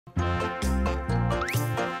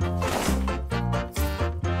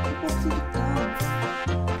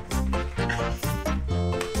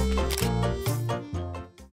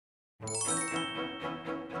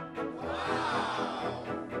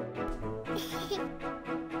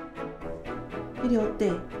베리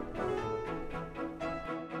어때?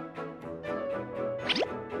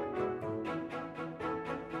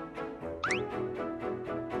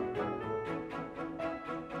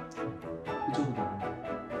 이쪽으로.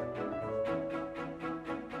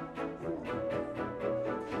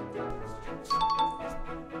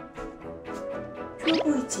 좋아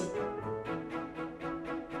보이지?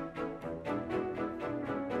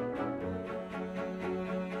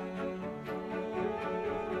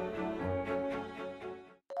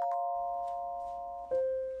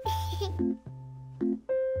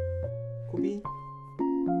 고비?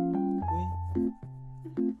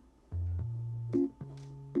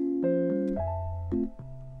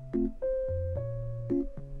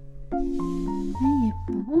 아이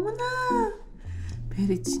예뻐. 어머나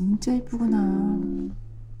베리 진짜 예쁘구나.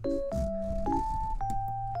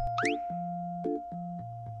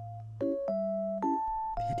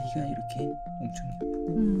 베리가 이렇게 엄청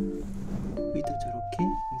예쁘고 코비도 저렇게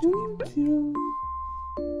엄청 예뻐요. 귀여워.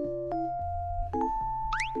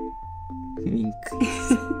 윙크.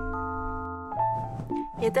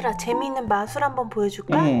 얘들아 재미있는 마술 한번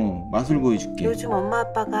보여줄까? 마술 보여줄게. 요즘 엄마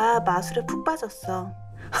아빠가 마술에 푹 빠졌어.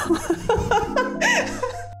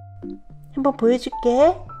 한번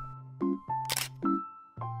보여줄게.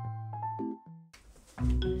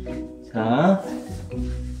 자,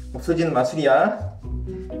 없어지는 마술이야.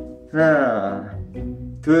 하나,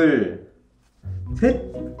 둘, 셋.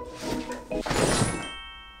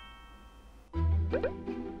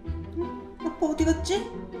 아빠 어디 갔지?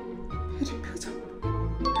 베리 표정.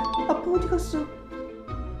 아빠 어디 갔어?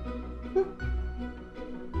 응?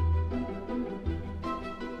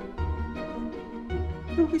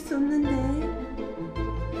 여기 있었는데.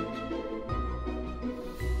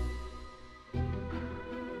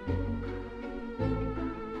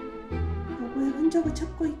 여보의 흔적을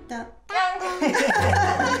찾고 있다.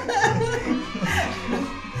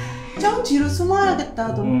 좀 뒤로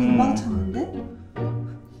숨어야겠다. 너무 금방 찾는데?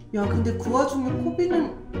 야 근데 그 와중에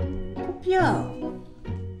코비는 포피야.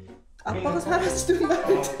 아빠가 사라지는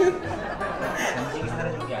말든. 간식이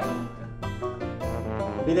사라진 게 아니니까.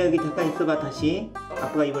 베리야 여기 잠깐 있어봐 다시.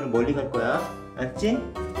 아빠가 이번에 멀리 갈 거야. 알았지?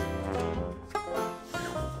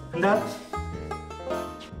 간다.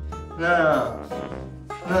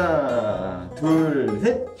 하나, 둘,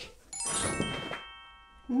 셋.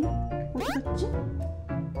 응? 어디 갔지?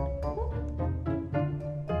 어?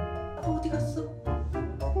 아빠 어디 갔어?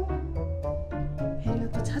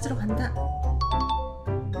 베리가 또 찾으러 간다. 야,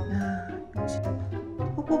 역시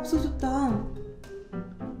아빠 없어졌다.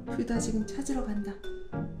 둘 다 지금 찾으러 간다.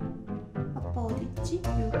 아빠 어디 있지?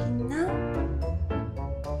 여기 있나?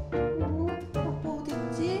 아빠 어디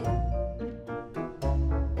있지?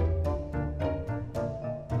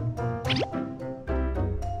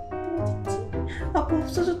 아빠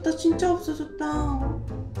없어졌다. 진짜 없어졌다.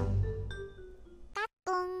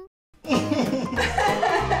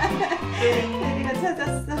 베리가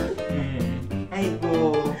찾았어.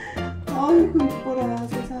 아이고. 아이고 이뻐라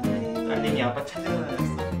세상에. 딸내미 아빠 찾으러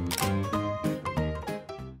다녔어.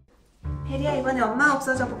 베리야 이번에 엄마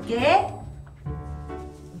없어져 볼게.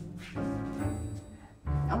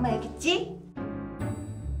 엄마 여기 있지?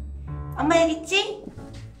 엄마 여기 있지?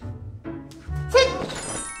 셋!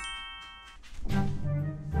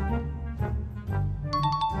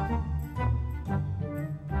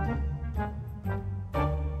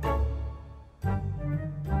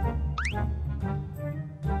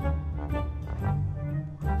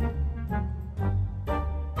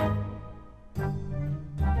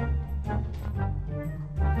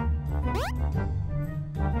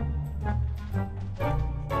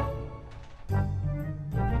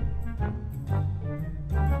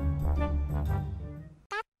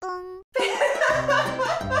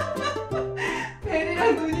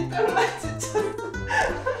 베리랑 눈이 딱 마주쳤어.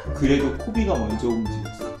 그래도 코비가 먼저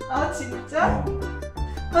움직였어. 아 진짜?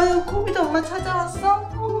 아유 코비도 엄마 찾아왔어?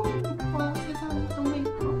 예뻐 세상에 너무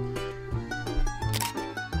예뻐.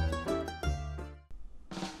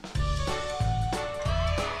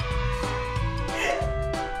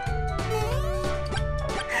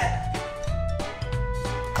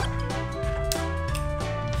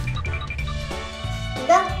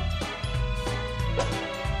 간다?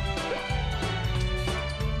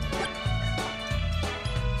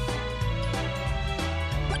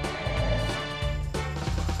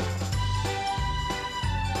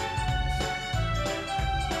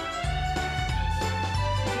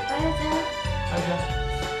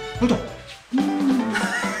 보자.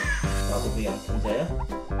 나도 왜 양천자야?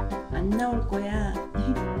 안 나올 거야.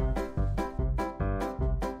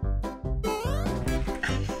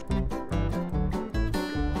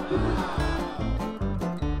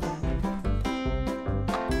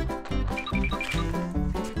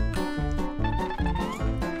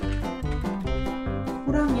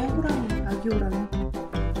 호랑이야, 호랑이. 아기 호랑이.